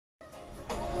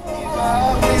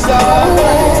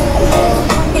alright.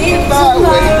 My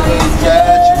way is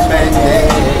judgment day.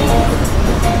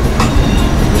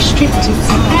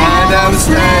 And I'm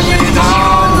standing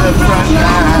on the front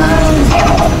line.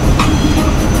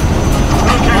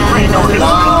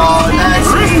 Lord,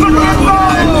 that's me what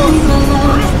I do.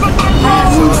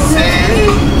 So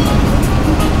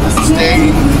stay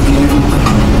with you.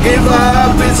 Give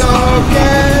up is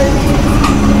okay.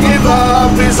 Give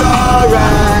up is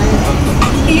alright.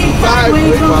 If I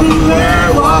wake up where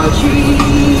was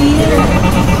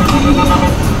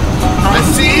I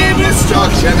see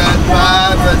destruction and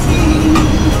poverty.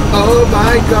 Oh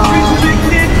my God.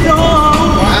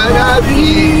 And I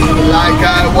feel like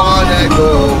I wanna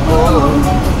go home.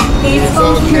 It's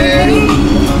okay.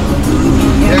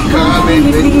 You're coming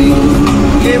with me.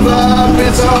 Give up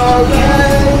is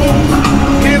okay.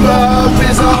 Give up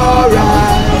is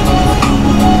alright.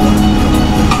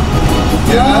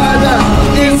 Your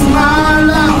love is my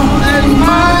love, and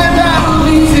my love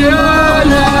is your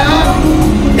love.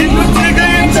 It will take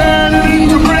an eternity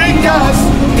to break us.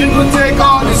 It will take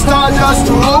all the stars just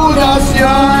to hold us.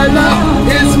 Your love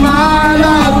is my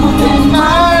love, and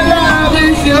my love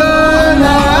is your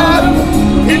love.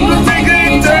 It will take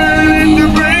an eternity to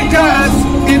break us.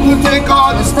 It will take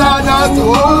all the stars just to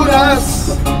hold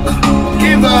us.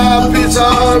 Give up is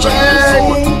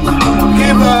alright.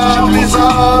 Give up is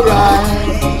alright.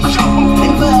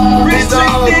 It's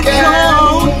okay.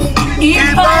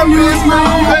 If I lose my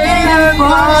pain and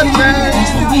my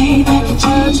pain,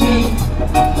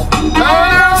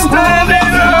 I'm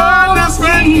standing on the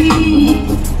street,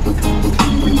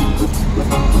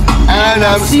 and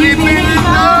I'm sleeping in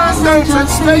a station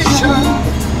station.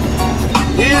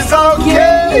 It's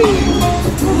okay.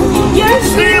 You're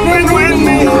sleeping with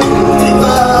me. Give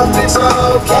up is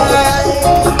okay.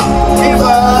 Give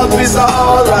up is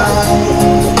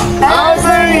alright. As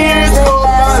the years go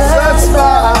past us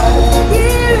by,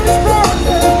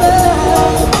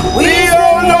 we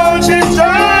don't know each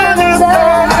other's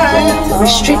time.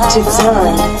 Restricted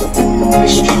time.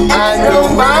 And no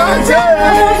matter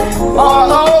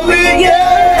all we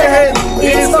get,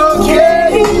 it's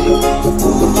okay.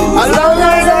 As long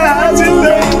as I have you,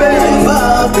 baby. Give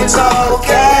up is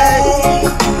okay.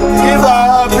 Give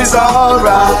up is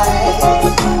alright.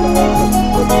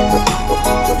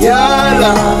 Your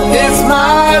love is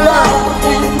my love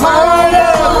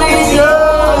is your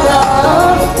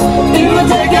love. It will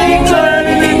take an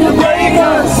eternity to break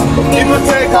us. It will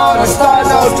take all the stars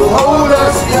out to hold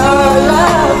us. Your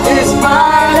love is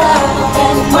my love,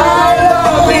 and my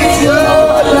love is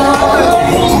your love.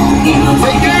 It will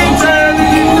take an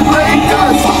eternity to break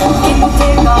us.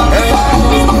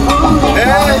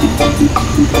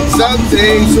 Some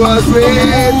things was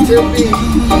meant to be,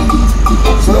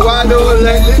 so I don't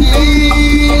let it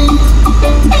be.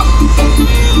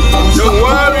 Don't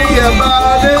worry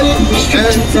about it.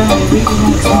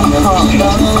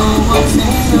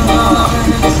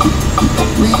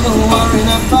 We don't